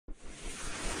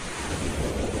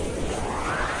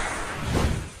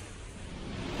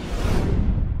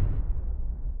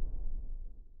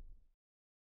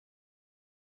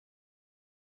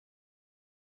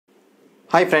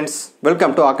Hi friends,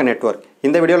 welcome to Aakkan Network.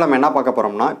 இந்த வீடியோல நம்ம என்ன பார்க்க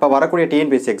போறோம்னா இப்ப வரக்கூடிய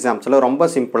TNPSC எக்ஸாம்ஸ்ல ரொம்ப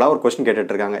சிம்பிளா ஒரு क्वेश्चन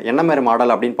கேட்டிட்டு இருக்காங்க. என்ன மாதிரி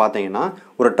மாடல் அப்படினு பாத்தீங்கன்னா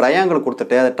ஒரு ட்ரையாங்கிள்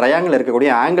கொடுத்துட்டு அந்த ட்ரையாங்கிள் இருக்கக்கூடிய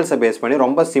ஆங்கிள்ஸை பேஸ் பண்ணி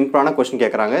ரொம்ப சிம்பிளான क्वेश्चन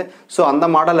கேக்குறாங்க. சோ அந்த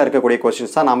மாடல்ல இருக்கக்கூடிய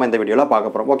क्वेश्चंस தான் நாம இந்த வீடியோல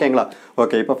பார்க்க போறோம். ஓகேங்களா?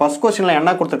 ஓகே, இப்போ ஃபர்ஸ்ட் क्वेश्चनல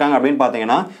என்ன கொடுத்திருக்காங்க அப்படினு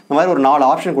பாத்தீங்கன்னா இந்த மாதிரி ஒரு நாலு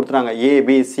ஆப்ஷன் கொடுத்திருக்காங்க. A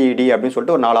B C D அப்படினு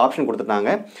சொல்லிட்டு ஒரு நாலு ஆப்ஷன் கொடுத்திருக்காங்க.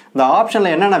 இந்த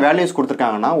ஆப்ஷன்ல என்னென்ன வேல்யூஸ்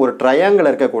கொடுத்திருக்காங்கன்னா ஒரு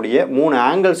ட்ரையாங்கிள் இருக்கக்கூடிய மூணு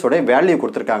ஆங்கிள்ஸோட வேல்யூ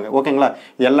கொடுத்திருக்காங்க. ஓகேங்களா?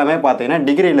 இது எல்லாமே பாத்தீங்கன்னா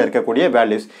டிகிரில இருக்கக்கூடிய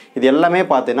வேல்யூஸ். இது எல்லாமே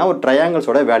பாத்தீங்கன்னா ஒரு ட்ரையாங்கிள்ஸோட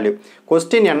வேல்யூ.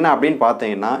 क्वेश्चन என்ன அப்படினு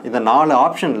பாத்தீங்கன்னா இந்த நாலு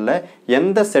ஆப்ஷன்ல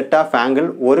எந்த செட் ஆஃப் ஆங்கிள்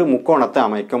ஒரு முக்கோணத்தை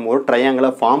அமைக்கும், ஒரு ட்ரையாங்கிளை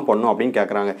ஃபார்ம் பண்ணும் அப்படினு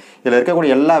கேக்குறாங்க. இதுல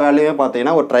இருக்கக்கூடிய எல்லா வேல்யூமே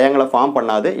பாத்தீங்கன்னா ஒரு ட்ரையாங்கிளை ஃபார்ம்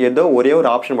பண்ணாது, ஏதோ ஒரே ஒரு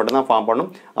ஆப்ஷன் மட்டும் தான் ஃபார்ம் பண்ணும்.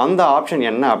 அந்த ஆப்ஷன்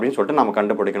என்ன அப்படினு சொல்லிட்டு நாம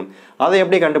கண்டுபிடிக்கணும். அதை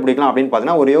எப்படி கண்டுபிடிக்கலாம் அப்படினு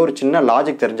பாத்தீங்கன்னா ஒரே ஒரு சின்ன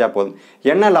லாஜிக் தெரிஞ்சா போதும்.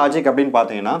 என்ன லாஜிக் அப்படினு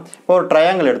பாத்தீங்கன்னா இப்போ ஒரு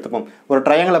ட்ரையாங்கிள் எடுத்துப்போம். ஒரு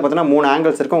ட்ரையாங்கிளை பாத்தீங்கன்னா மூணு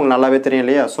ஆங்கிள்ஸ் இருக்கு, உங்களுக்கு நல்லாவே தெரியும்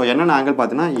இல்லையா? சோ என்னென்ன ஆங்கிள்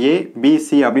பாத்தீங்கன்னா A B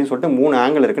C அப்படினு சொல்லிட்டு மூணு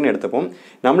ஆங்கிள் இருக்குன்னு எடுத்துப்போம்.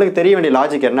 நமக்கு தெரிய வேண்டிய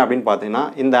லாஜிக் என்ன அப்படினு பாத்தீங்கன்னா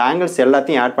இந்த ஆங்கிள்ஸ்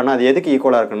எல்லாத்தையும் ஆட் பண்ணா அது எதுக்கு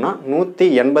ஈக்குவலா இருக்குன்னா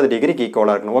 180 டிகிரிக்கு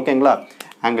ஈக்குவலா இருக்கணும். ஓகேங்களா?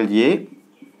 Angle A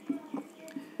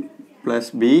plus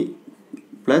B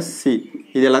plus C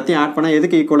இது எல்லாத்தையும் ஆட் பண்ணா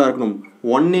எதுக்கு ஈக்குவலா இருக்கணும்?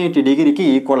 180 டிகிரிக்கு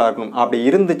ஈக்குவலா இருக்கணும். அப்படி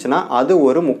இருந்துச்சுன்னா அது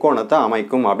ஒரு முக்கோணத்தை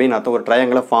அமைக்கும் அப்படின்னு அர்த்தம், ஒரு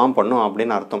ட்ரையாங்கிளை ஃபார்ம் பண்ணும்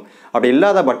அப்படின்னு அர்த்தம். அப்படி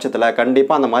இல்லாத பட்சத்தில்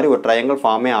கண்டிப்பாக அந்த மாதிரி ஒரு ட்ரையாங்கிள்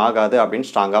ஃபார்மே ஆகாது அப்படின்னு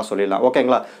ஸ்ட்ராங்காக சொல்லிடலாம்.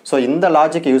 ஓகேங்களா? ஸோ இந்த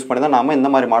லாஜிக் யூஸ் பண்ணி தான் நாம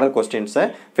இந்த மாதிரி மாடல் கொஸ்டின்ஸை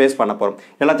ஃபேஸ் பண்ண போகிறோம்.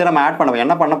 எல்லாத்தையும் நம்ம ஆட் பண்ண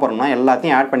என்ன பண்ண போகிறோம்னா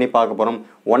எல்லாத்தையும் ஆட் பண்ணி பார்க்க போகிறோம்.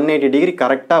 180 டிகிரி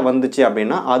கரெக்டாக வந்துச்சு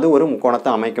அப்படின்னா அது ஒரு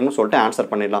முக்கோணத்தை அமைக்கும்னு சொல்லிட்டு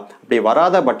ஆன்சர் பண்ணிடலாம். அப்படி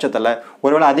வராத பட்சத்தில்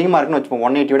ஒருவேளை அதிகமாக இருக்குன்னு வச்சுப்போம்,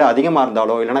 180 விட அதிகமாக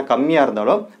இருந்தாலோ இல்லைனா கம்மியாக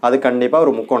இருந்தாலோ அது கண்டிப்பாக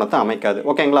ஒரு முக்கோணத்தை அமைக்காது.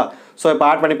 ஓகேங்களா? ஸோ இப்போ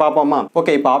ஆட் பண்ணி பார்ப்போமா?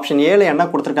 ஓகே, இப்போ ஆப்ஷன் ஏல என்ன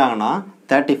கொடுத்துருக்காங்கன்னா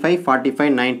 35,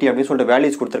 45, 90 அப்படின்னு சொல்லிட்டு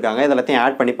வேல்யூஸ் கொடுத்துருக்காங்க. இதெல்லாத்தையும்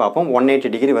ஆட் பண்ணி பார்ப்போம் 180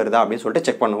 டிகிரி வருதா அப்படின்னு சொல்லிட்டு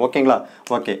செக் பண்ணுவோம். ஓகேங்களா?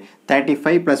 ஓகே,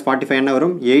 35 + 45 என்ன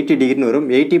வரும்? 80 டிகிரின்னு வரும்.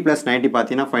 80 + 90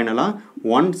 பார்த்தீங்கன்னா ஃபைனலாக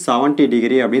 170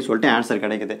 டிகிரி அப்படின்னு சொல்லிட்டு ஆன்சர்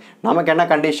கிடைக்குது. நமக்கு என்ன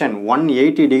கண்டிஷன்?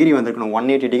 180 டிகிரி வந்திருக்கணும்.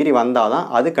 180 டிகிரி வந்தால் தான்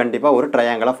அது கண்டிப்பாக ஒரு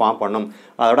ட்ரையாங்கிளை ஃபார்ம் பண்ணும்.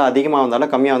 அதோட அதிகமாக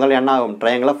வந்தாலும் கம்மியாக வந்தாலும் என்ன ஆகும்?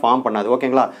 ட்ரையாங்கிளை ஃபார்ம் பண்ணாது.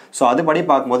 ஓகேங்களா? ஸோ அதுபடி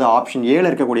பார்க்கும்போது ஆப்ஷன் ஏல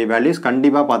இருக்கக்கூடிய வேல்யூஸ்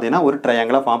கண்டிப்பாக பார்த்தீங்கன்னா ஒரு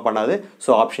ட்ரையாங்கிளை ஃபார்ம் பண்ணாது. ஸோ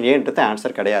ஆப்ஷன் ஏன்றது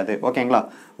ஆன்சர் கிடையாது. ஓகேங்களா?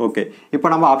 ஓகே, இப்போ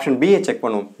நம்ம ஆப்ஷன் பியை செக்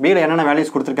பண்ணுவோம். பியில் என்னென்ன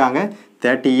வேல்யூஸ் கொடுத்துருக்காங்க?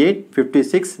 38,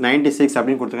 56, 96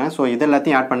 அப்படின்னு கொடுத்துருக்காங்க. ஸோ இது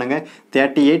எல்லாத்தையும் ஆட் பண்ணுங்க.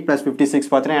 38 + 56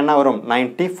 பார்த்தீங்கன்னா என்ன வரும்?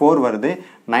 94 வருது.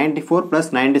 94 +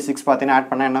 96 பார்த்தீங்கன்னா ஆட்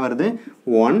பண்ணால் என்ன வருது?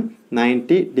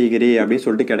 190 டிகிரி அப்படின்னு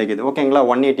சொல்லிட்டு கிடைக்குது. ஓகேங்களா?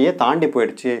 180 தாண்டி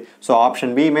போயிடுச்சு. ஸோ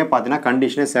ஆப்ஷன் பியுமே பார்த்தீங்கன்னா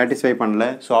கண்டிஷனை சாட்டிஸ்ஃபை பண்ணல.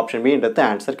 ஸோ ஆப்ஷன் பின்றது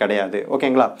ஆன்சர் கிடையாது.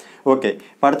 ஓகேங்களா? ஓகே,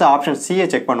 இப்போ அடுத்து ஆப்ஷன் சியை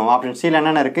செக் பண்ணுவோம். ஆப்ஷன் சியில்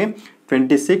என்னென்ன இருக்குது?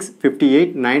 26, 58,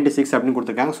 96 அப்படின்னு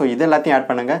கொடுத்துருக்காங்க. ஸோ இது எல்லாத்தையும் ஆட்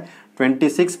பண்ணுங்க.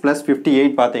 26 +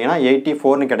 58 பார்த்தீங்கன்னா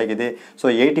 84ன்னு கிடைக்குது. ஸோ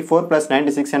 84 +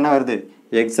 96 என்ன வருது?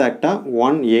 எக்ஸாக்டாக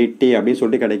 180 அப்படின்னு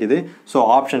சொல்லிட்டு கிடைக்குது. ஸோ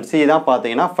ஆப்ஷன் சி தான்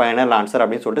பார்த்தீங்கன்னா ஃபைனல் ஆன்சர்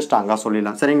அப்படின்னு சொல்லிட்டு ஸ்ட்ராங்காக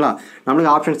சொல்லிடலாம். சரிங்களா?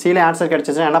 நம்மளுக்கு ஆப்ஷன் சியில் ஆன்சர்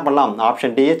கிடைச்சிச்சுன்னா என்ன பண்ணலாம்?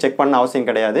 ஆப்ஷன் டியை செக் பண்ண அவசியம்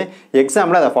கிடையாது.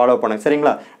 எக்ஸாமில் அதை ஃபாலோ பண்ணுங்க.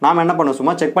 சரிங்களா? நாம் என்ன பண்ணுவோம்?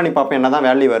 சும்மா செக் பண்ணி பார்ப்போம் என்ன தான்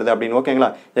வேல்யூ வருது அப்படின்னு. ஓகேங்களா?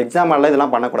 எக்ஸாமில்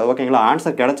இதெல்லாம் பண்ணக்கூடாது. ஓகேங்களா?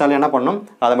 ஆன்சர் கிடைச்சாலும் என்ன பண்ணணும்?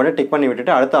 அதை மட்டும் டிக் பண்ணி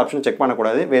விட்டுட்டு அடுத்த ஆப்ஷன் செக்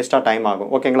பண்ணக்கூடாது, வேஸ்ட்டாக டைம்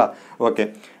ஆகும். ஓகேங்களா? ஓகே,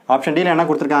 ஆப்ஷன் டியில் என்ன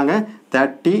கொடுத்துருக்காங்க?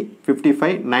 30,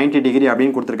 55, 90 டிகிரி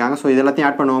அப்படின்னு கொடுத்துருக்காங்க. ஸோ இது எல்லாத்தையும்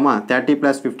ஆட் பண்ணுவோமா? 30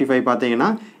 + 55 பார்த்தீங்கன்னா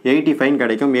 85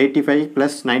 கிடைக்கும். 85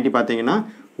 + 90 பார்த்தீங்கன்னா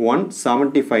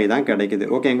 175 தான் கிடைக்குது.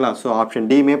 ஓகேங்களா? ஸோ ஆப்ஷன்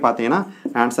டியுமே பார்த்தீங்கன்னா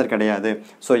ஆன்சர் கிடையாது.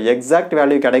 ஸோ எக்ஸாக்ட்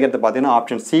வேல்யூ கிடைக்கிறது பார்த்தீங்கன்னா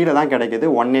ஆப்ஷன் சியில் தான் கிடைக்குது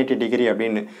 180 டிகிரி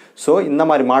அப்படின்னு. ஸோ இந்த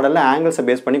மாதிரி மாடலில் ஆங்கிள்ஸை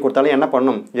பேஸ் பண்ணி கொடுத்தாலும் என்ன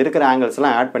பண்ணணும்? இருக்கிற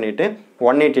ஆங்கிள்ஸ்லாம் ஆட் பண்ணிவிட்டு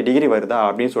 180 டிகிரி வருதா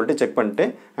அப்படின்னு சொல்லிட்டு செக் பண்ணிட்டு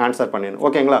ஆன்சர் பண்ணிடணும்.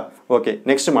 ஓகேங்களா? ஓகே,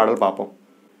 நெக்ஸ்ட் மாடல் பார்ப்போம்.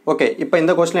 ஓகே, இப்போ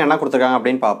இந்த கொஸ்டினில் என்ன கொடுத்துருக்காங்க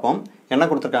அப்படின்னு பார்ப்போம். என்ன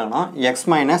கொடுத்துருக்காங்கன்னா x -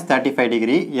 35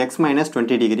 degree, x -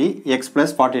 20 degree, x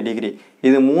 + 40 degree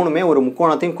இது மூணுமே ஒரு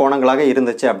முக்கோணத்தின் கோணங்களாக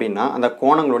இருந்துச்சு அப்படின்னா அந்த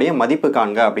கோணங்களுடைய மதிப்பு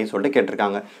காண்க அப்படின்னு சொல்லிட்டு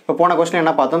கேட்டிருக்காங்க. இப்போ போன கொஸ்டின்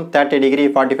என்ன பார்த்தோம்? 30 டிகிரி,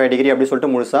 45 டிகிரி அப்படின்னு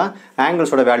சொல்லிட்டு முழுசாக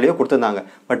ஆங்கிள்ஸோட வேல்யூ கொடுத்துருந்தாங்க.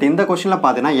 பட் இந்த கொஸ்டினில்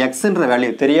பார்த்தீங்கன்னா எக்ஸ்ன்ற வேல்யூ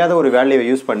தெரியாத ஒரு வேல்யூவை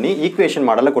யூஸ் பண்ணி ஈக்குவேஷன்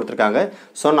மாடலில் கொடுத்துருக்காங்க.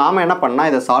 ஸோ நாம் என்ன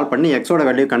பண்ணால் இதை சால்வ் பண்ணி எக்ஸோட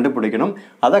வேல்யூ கண்டுபிடிக்கணும்.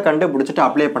 அதை கண்டுபிடிச்சிட்டு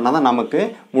அப்ளை பண்ணால் தான் நமக்கு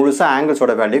முழுசாக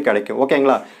ஆங்கிள்ஸோட வேல்யூ கிடைக்கும்.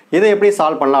 ஓகேங்களா? இதை எப்படி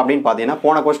சால்வ் பண்ணலாம் அப்படின்னு பார்த்தீங்கன்னா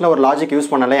போன கொஸ்டினில் ஒரு லாஜிக் யூஸ்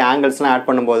பண்ணலையே, ஆங்கிள்ஸ்லாம் ஆட்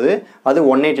பண்ணும்போது அது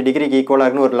 180 டிகிரிக்கு ஈக்குவலாக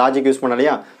இருக்குன்னு ஒரு லாஜிக் யூஸ்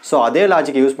பண்ணலையா? ஸோ அதே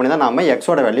லாஜிக் யூஸ் பண்ணி தான் நம்ம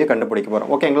எக்ஸோட வேல்யூ கண்டுபிடிக்க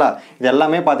போகிறோம். ஓகேங்களா? இது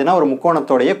எல்லாமே பார்த்தீங்கன்னா ஒரு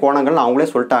முக்கோணத்தோடைய கோணங்கள் அவங்களே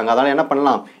சொல்லிட்டாங்க. அதனால் என்ன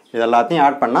பண்ணலாம்? இது எல்லாத்தையும்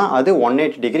ஆட் பண்ணால் அது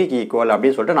 180 டிகிரிக்கு ஈக்குவல்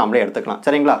அப்படின்னு சொல்லிட்டு நம்மளே எடுத்துக்கலாம்.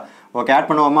 சரிங்களா? ஓகே, ஆட்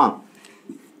பண்ணுவோமா?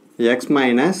 x -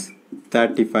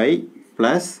 35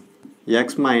 + x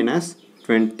 -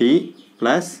 20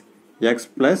 + x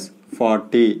 +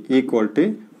 40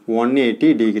 = 180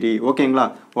 degree. ஓகேங்களா?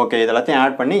 ஓகே, இதெல்லாத்தையும்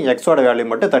ஆட் பண்ணி எக்ஸோட வேல்யூ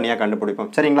மட்டும் தனியாக கண்டுபிடிப்போம்.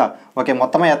 சரிங்களா? ஓகே,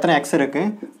 மொத்தமாக எத்தனை எக்ஸ்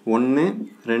இருக்குது? 1,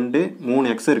 2, 3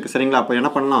 எக்ஸ் இருக்குது. சரிங்களா? அப்போ என்ன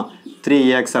பண்ணலாம்?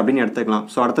 3x அப்படின்னு எடுத்துக்கலாம்.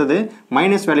 ஸோ அடுத்தது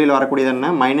மைனஸ் வேல்யூவில் வரக்கூடியது என்ன?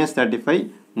 -35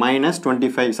 minus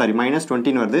 25 சாரி minus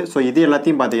 20 வருது. ஸோ இது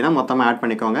எல்லாத்தையும் பார்த்தீங்கன்னா மொத்தமாக ஆட்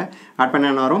பண்ணிக்கோங்க. ஆட்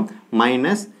பண்ண என்ன வரும்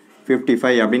minus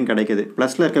 55 அப்படின்னு கிடைக்குது.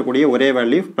 ப்ளஸில் இருக்கக்கூடிய ஒரே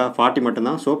வேல்யூ 40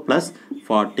 மட்டும்தான். So plus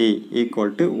 40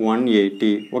 equal to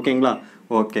 180. ஓகேங்களா?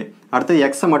 ஓகே, அடுத்து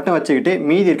எக்ஸை மட்டும் வச்சுக்கிட்டு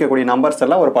மீதி இருக்கக்கூடிய நம்பர்ஸ்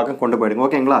எல்லாம் ஒரு பக்கம் கொண்டு போயிடுங்க.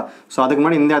 ஓகேங்களா? ஸோ அதுக்கு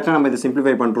முன்னாடி இந்த இடத்துல நம்ம இதை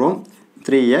சிம்பிளிஃபை பண்ணுறோம்.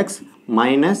 3x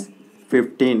minus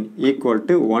 15 equal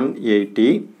to 180.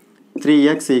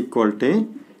 3x equal to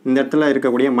இந்த இடத்துல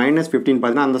இருக்கக்கூடிய மைனஸ் 15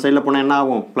 பார்த்தீங்கன்னா அந்த சைடில் போனால் என்ன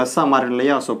ஆகும்? ப்ளஸ்ஸாக மாறிடும்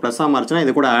இல்லையா? ஸோ ப்ளஸ்ஸாக மாறிச்சுன்னா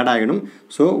இது கூட ஆட் ஆகிடும்.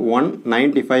 ஸோ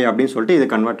 195 அப்படின்னு சொல்லிட்டு இது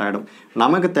கன்வெர்ட் ஆகிடும்.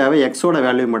 நமக்கு தேவை எக்ஸோட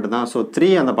வேல்யூ மட்டும்தான். ஸோ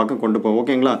 3 அந்த பக்கம் கொண்டு போகும்.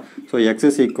 ஓகேங்களா? So X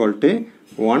is equal to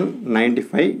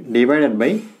 195 divided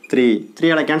by 3.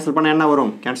 3 cancel பண்ண என்ன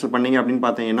வரும்? கேன்சல் பண்ணிங்க அப்படின்னு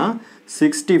பார்த்தீங்கன்னா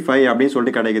 65 அப்படின்னு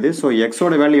சொல்லிட்டு கிடைக்குது. ஸோ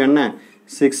எக்ஸோட வேல்யூ என்ன?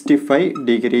 65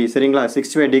 டிகிரி. சரிங்களா?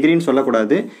 65 டிகிரின்னு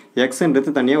சொல்லக்கூடாது.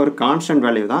 எக்ஸ்ன்றது தனியாக ஒரு கான்ஸ்டன்ட்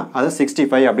வேல்யூ தான். அதை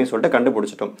 65 அப்படின்னு சொல்லிட்டு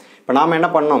கண்டுபிடிச்சிட்டோம். இப்போ நாம் என்ன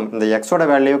பண்ணோம்? இந்த எக்ஸோட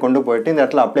வேல்யூவை கொண்டு போயிட்டு இந்த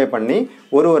இடத்துல அப்ளை பண்ணி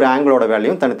ஒரு ஆங்கிளோட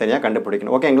வேல்யூவும் தனித்தனியாக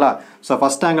கண்டுபிடிக்கணும். ஓகேங்களா? ஸோ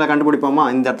ஃபஸ்ட் ஆங்கிளை கண்டுபிடிப்போமா?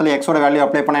 இந்த இடத்துல எக்ஸோட வேல்யூ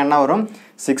அப்ளை பண்ணால் என்ன வரும்?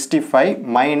 65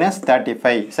 minus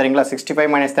 35. சரிங்களா?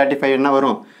 65 minus 35 என்ன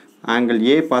வரும்? ஆங்கிள்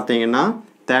ஏ பார்த்தீங்கன்னா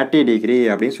 30 டிகிரி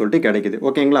அப்படின்னு சொல்லிட்டு கிடைக்குது.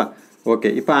 ஓகேங்களா? ஓகே,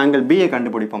 இப்போ ஆங்கிள் பியை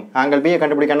கண்டுபிடிப்போம். ஆங்கிள் பியை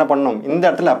கண்டுபிடிக்க என்ன பண்ணணும்? இந்த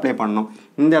இடத்துல அப்ளை பண்ணணும்.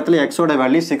 இந்த இடத்துல எக்ஸோட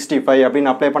வேல்யூ 65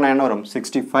 அப்படின்னு அப்ளை பண்ணால் என்ன வரும்?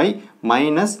 65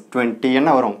 minus 20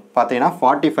 என்ன வரும்? பார்த்தீங்கன்னா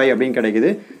 45 அப்படின்னு கிடைக்குது.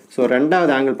 ஸோ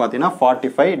ரெண்டாவது ஆங்கிள் பார்த்தீங்கன்னா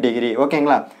 45 டிகிரி.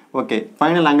 ஓகேங்களா? ஓகே,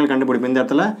 ஃபைனல் ஆங்கிள் கண்டுபிடிப்போம். இந்த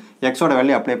இடத்துல எக்ஸோட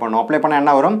வேல்யூ அப்ளை பண்ணணும். அப்ளை பண்ணால்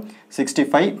என்ன வரும்?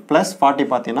 65 + 40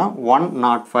 பார்த்தீங்கன்னா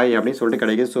 105 அப்படின்னு சொல்லிட்டு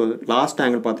கிடைக்குது. ஸோ லாஸ்ட்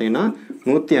ஆங்கிள் பார்த்தீங்கன்னா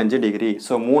 105 டிகிரி.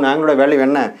 ஸோ 3 ஆங்கிளோட வேல்யூ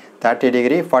என்ன? 30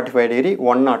 டிகிரி, 45 டிகிரி,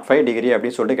 105 டிகிரி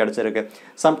அப்படின்னு சொல்லிட்டு கிடச்சிருக்கு.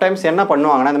 சம்டைம்ஸ் என்ன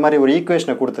பண்ணுவாங்கன்னா இந்த மாதிரி ஒரு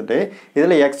ஈக்குவேஷனை கொடுத்துட்டு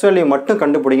இதில் எக்ஸ் வேல்யூ மட்டும்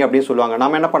கண்டுபிடிங்க அப்படின்னு சொல்லுவாங்க.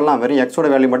 நம்ம என்ன பண்ணலாம்? வெறும் எக்ஸோட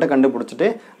வேல்யூ மட்டும் கண்டுபிடிச்சிட்டு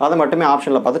அதை மட்டுமே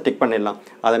ஆப்ஷனில் பார்த்து டிக் பண்ணிடலாம்.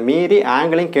 அதை மீறி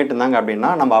ஆங்கிளையும் கேட்டிருந்தாங்க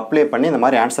அப்படின்னா நம்ம அப்ளை பண்ணி இந்த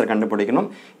மாதிரி ஆன்சர் கண்டுபிடிக்கணும்.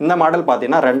 இந்த மாடல்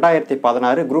பார்த்தீங்கன்னா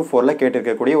 2016 குரூப் 4ல்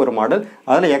கேட்டிருக்கக்கூடிய ஒரு மாடல்.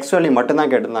 அதில் எக்ஸ் வேல்யூ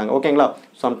மட்டும்தான் கேட்டிருந்தாங்க. ஓகேங்களா?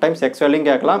 சம்டைம்ஸ் எக்ஸ் வேல்யூ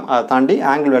கேட்கலாம், அதை தாண்டி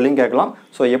ஆங்கிள் வேல்யூ கேட்கலாம்.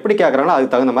 ஸோ எப்படி கேட்குறாங்களோ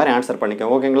அதுக்கு தகுந்த மாதிரி ஆன்சர்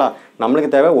பண்ணிக்கோங்க. ஓகேங்களா? நம்மளுக்கு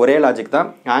தேவை ஒரே லாஜிக் தான்.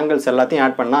 ஆங்கிள்ஸ் எல்லாத்தையும்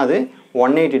ஆட் பண்ணால் அது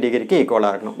 180 டிகிரிக்கு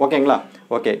ஈக்குவலாக இருக்கணும். ஓகேங்களா?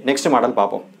 ஓகே, நெக்ஸ்ட் மாடல்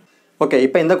பார்ப்போம். ஓகே,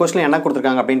 இப்போ இந்த கொஸ்டின் என்ன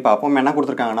கொடுத்துருக்காங்க அப்படின்னு பார்ப்போம். என்ன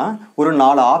கொடுத்துருக்காங்கன்னா ஒரு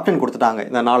 4 ஆப்ஷன் கொடுத்துட்டாங்க.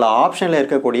 இந்த 4 ஆப்ஷனில்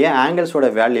இருக்கக்கூடிய ஆங்கிள்ஸோட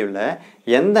வேல்யூவில்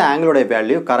எந்த ஆங்கிளோட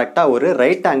வேல்யூ கரெக்டாக ஒரு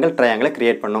ரைட் ஆங்கிள் ட்ரையாங்கிளை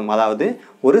கிரியேட் பண்ணும், அதாவது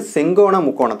ஒரு செங்கோண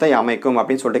முக்கோணத்தை அமைக்கும்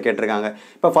அப்படின்னு சொல்லிட்டு கேட்டிருக்காங்க.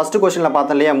 இப்போ ஃபஸ்ட்டு கொஸ்டினில்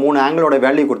பார்த்தோம் இல்லையா, 3 ஆங்கிளோட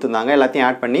வேல்யூ கொடுத்துருந்தாங்க. எல்லாத்தையும்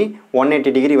ஆட் பண்ணி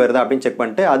 180 டிகிரி வருதா அப்படின்னு செக்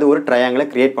பண்ணிட்டு அது ஒரு ட்ரையாங்கிளை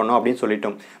கிரியேட் பண்ணும் அப்படின்னு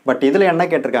சொல்லிட்டோம். பட் இதில் என்ன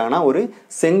கேட்டிருக்காங்கன்னா ஒரு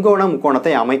செங்கோண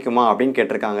முக்கோணத்தை அமைக்குமா அப்படின்னு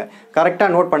கேட்டிருக்காங்க. கரெக்டாக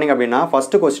நோட் பண்ணிங்க அப்படின்னா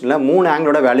ஃபஸ்ட்டு கொஸ்டினில் 3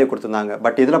 ஆங்கிளோட வேல்யூ கொடுத்துருந்தாங்க.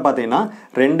 பட் இதில் பார்த்தீங்கன்னா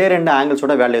 2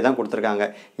 ஆங்கிள்ஸோட வேல்யூ தான் கொடுத்துருக்காங்க.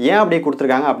 ஏன் அப்படி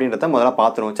கொடுத்துருக்காங்க அப்படின்றத முதல்ல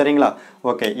பார்த்துருவோம். சரிங்களா?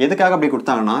 ஓகே, எதுக்காக அப்படி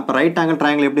கொடுத்தாங்கன்னா இப்போ ரைட் ஆங்கிள்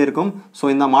ட்ரையாங்கிள் எப்படி இருக்கும்? ஸோ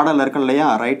இந்த மாடலில் இருக்கும் இல்லையா,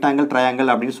 ரைட் ஆங்கிள் ட்ரையாங்கிள்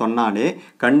அப்படின்னு சொன்னாலே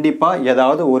கண்டிப்பாக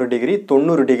ஏதாவது ஒரு டிகிரி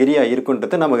 90 டிகிரியாக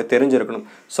இருக்குன்றது நமக்கு தெரிஞ்சிருக்கணும்.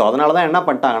 ஸோ அதனால தான் என்ன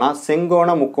பண்ணிட்டாங்கன்னா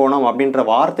செங்கோண முக்கோணம் அப்படின்ற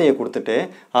வார்த்தையை கொடுத்துட்டு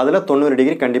அதில் 90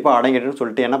 டிகிரி கண்டிப்பாக அடங்கிடுன்னு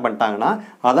சொல்லிட்டு என்ன பண்ணிட்டாங்கன்னா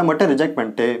அதை மட்டும் ரிஜெக்ட்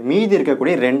பண்ணிட்டு மீதி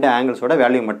இருக்கக்கூடிய 2 ஆங்கிள்ஸோட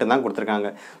வேல்யூ மட்டும்தான் கொடுத்துருக்காங்க.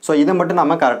 ஸோ இதை மட்டும்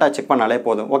நம்ம கரெக்டாக செக் பண்ணாலே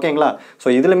போதும். ஓகேங்களா? ஸோ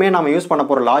இதுலையுமே நம்ம யூஸ் பண்ண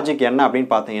போகிற லாஜிக் என்ன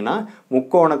அப்படின்னு பார்த்தீங்கன்னா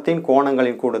முக்கோணத்தின்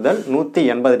கோணங்களின் கூடுதல்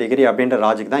 180 டிகிரி அப்படின்ற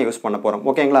லாஜிக் தான் யூஸ் பண்ண போகிறோம்.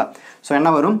 ஓகேங்களா? ஸோ என்ன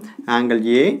வரும்? ஆங்கிள்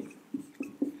ஏ,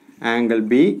 angle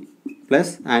B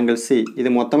plus angle C இது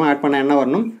மொத்தமாக ஆட் பண்ண என்ன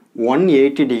வரணும்?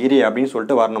 180 டிகிரி அப்படின்னு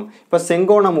சொல்லிட்டு வரணும். இப்போ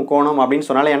செங்கோண முக்கோணம் அப்படின்னு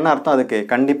சொன்னாலே என்ன அர்த்தம்? அதுக்கு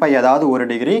கண்டிப்பாக ஏதாவது ஒரு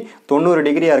டிகிரி 90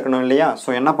 டிகிரியாக இருக்கணும் இல்லையா? ஸோ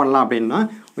என்ன பண்ணலாம் அப்படின்னா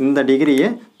இந்த டிகிரியை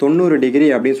 90 டிகிரி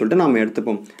அப்படின்னு சொல்லிட்டு நம்ம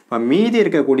எடுத்துப்போம். இப்போ மீதி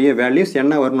இருக்கக்கூடிய வேல்யூஸ்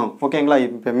என்ன வரணும்? ஓகேங்களா?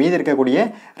 இப்போ மீதி இருக்கக்கூடிய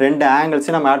 2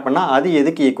 ஆங்கிள்ஸையும் நம்ம ஆட் பண்ணால் அது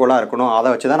எதுக்கு ஈக்குவலாக இருக்கணும் அதை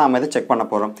வச்சு தான் நம்ம இதை செக் பண்ண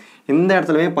போகிறோம். இந்த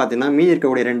இடத்துலவே பார்த்தீங்கன்னா மீதி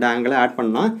இருக்கக்கூடிய 2 ஆங்கிளை ஆட்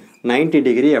பண்ணால் 90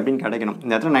 டிகிரி அப்படின்னு கிடைக்கணும்.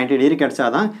 இந்த இடத்துல 90 டிகிரி கிடைச்சா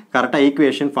தான் கரெக்டாக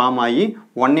ஈக்குவேஷன் ஃபார்ம் ஆகி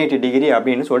 180 டிகிரி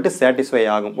அப்படின்னு சொல்லிட்டு சாட்டிஸ்ஃபை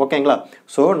ஆகும். ஓகேங்களா?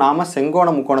 ஸோ நாம் செங்கோண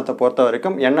முக்கோணத்தை பொறுத்த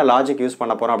வரைக்கும் என்ன லாஜிக் யூஸ்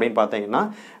பண்ண போகிறோம் அப்படின்னு பார்த்தீங்கன்னா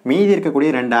மீதி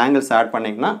இருக்கக்கூடிய 2 ஆங்கிள்ஸ் ஆட்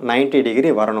பண்ணிங்கன்னா 90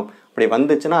 டிகிரி வரணும். அப்படி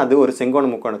வந்துச்சுன்னா அது ஒரு செங்கோண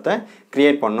முக்கோணத்தை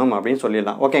கிரியேட் பண்ணணும் அப்படின்னு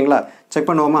சொல்லிடலாம். ஓகேங்களா? செக்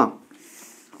பண்ணுவோமா?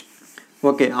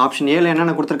 ஓகே, ஆப்ஷன் ஏல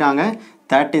என்னென்ன கொடுத்துருக்காங்க?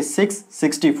 36,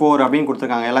 64 அப்படின்னு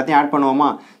கொடுத்துருக்காங்க. எல்லாத்தையும் ஆட் பண்ணுவோமா?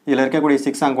 இதில் இருக்கக்கூடிய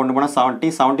 6 அங்கே கொண்டு போனால் 70,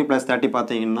 70 + 30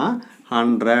 பார்த்தீங்கன்னா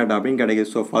 100 அப்படின்னு கிடைக்குது.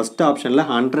 ஸோ ஃபஸ்ட் ஆப்ஷனில்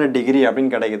 100 டிகிரி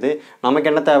அப்படின்னு கிடைக்குது. நமக்கு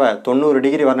என்ன தேவை? 90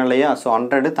 டிகிரி வரணும் இல்லையா? ஸோ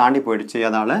 100 தாண்டி போயிடுச்சு.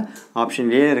 அதனால்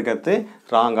ஆப்ஷன் ஏ இருக்கிறது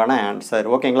ராங்கான ஆன்சர்.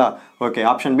 ஓகேங்களா? ஓகே,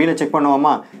 ஆப்ஷன் பியில் செக்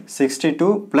பண்ணுவோமா? 62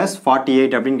 +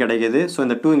 48 அப்படின்னு கிடைக்குது. ஸோ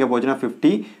இந்த 2 இங்கே போச்சுன்னா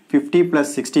 50, 50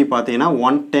 + 60 பார்த்தீங்கன்னா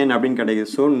 110 அப்படின்னு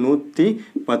கிடைக்குது. ஸோ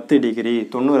 110 டிகிரி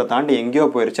 90 தாண்டி எங்கேயோ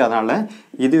போயிடுச்சு. அதனால்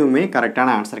இதுவுமே கரெக்டான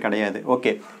ஆன்சர் கிடையாது.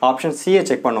 ஓகே, ஆப்ஷன் சியை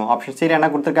செக் பண்ணுவோம். ஆப்ஷன் சியில் என்ன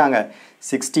கொடுத்துருக்காங்க?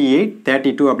 68,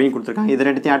 32 அப்படின்னு கொடுத்துருக்காங்க. இது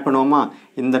ரெண்டுத்தையும் ஆட் பண்ணுவோமா?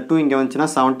 இந்த 2 இங்கே வந்துச்சுன்னா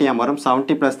 70 வரும்.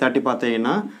 70 + 30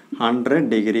 பார்த்தீங்கன்னா 100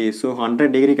 டிகிரி. ஸோ 100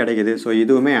 டிகிரி கிடைக்குது. ஸோ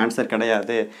இதுவுமே ஆன்சர்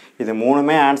கிடையாது. இது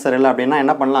மூணுமே ஆன்சர் இல்லை அப்படின்னா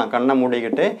என்ன பண்ணலாம், கண்ணை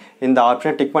மூடிக்கிட்டு இந்த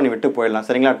ஆப்ஷனை டிக் பண்ணி விட்டு போயிடலாம்.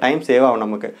 சரிங்களா, டைம் சேவ் ஆகும்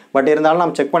நமக்கு. பட் இருந்தாலும்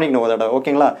நம்ம செக் பண்ணிக்கணும் ஒரு தடவை.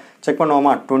 ஓகேங்களா, செக்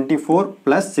பண்ணுவோமா. 24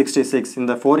 + 66,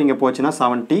 இந்த 4 இங்கே போச்சுன்னா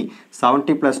 70,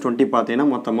 70 + 20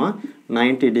 பார்த்தீங்கன்னா மொத்தமாக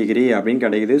 90 டிகிரி அப்படின்னு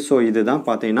கிடைக்குது. ஸோ இதுதான்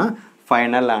பார்த்தீங்கன்னா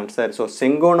ஃபைனல் ஆன்சர். ஸோ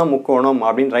செங்கோணம் முக்கோணம்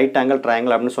அப்படின்னு ரைட் ஆங்கிள்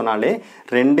ட்ரையாங்கிள் அப்படின்னு சொன்னாலே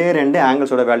ரெண்டு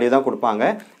ஆங்கிள்ஸோட வேல்யூ தான் கொடுப்பாங்க.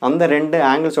 அந்த 2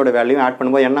 ஆங்கிள்ஸோட வேல்யூ ஆட்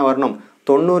பண்ணும்போது என்ன வரணும்,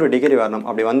 90 டிகிரி வரணும்.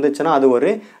 அப்படி வந்துச்சுன்னா அது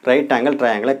ஒரு ரைட் ஆங்கிள்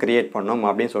ட்ரையாங்கிளை கிரியேட் பண்ணணும்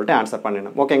அப்படின்னு சொல்லிட்டு ஆன்சர்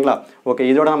பண்ணணும். ஓகேங்களா, ஓகே,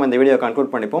 இதோட நம்ம இந்த வீடியோ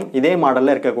கன்க்ளூட் பண்ணிப்போம். இதே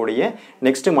மாடலில் இருக்கக்கூடிய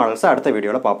நெக்ஸ்ட் மாடல்ஸை அடுத்த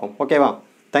வீடியோவில் பார்ப்போம். ஓகேவா,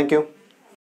 தேங்க்யூ.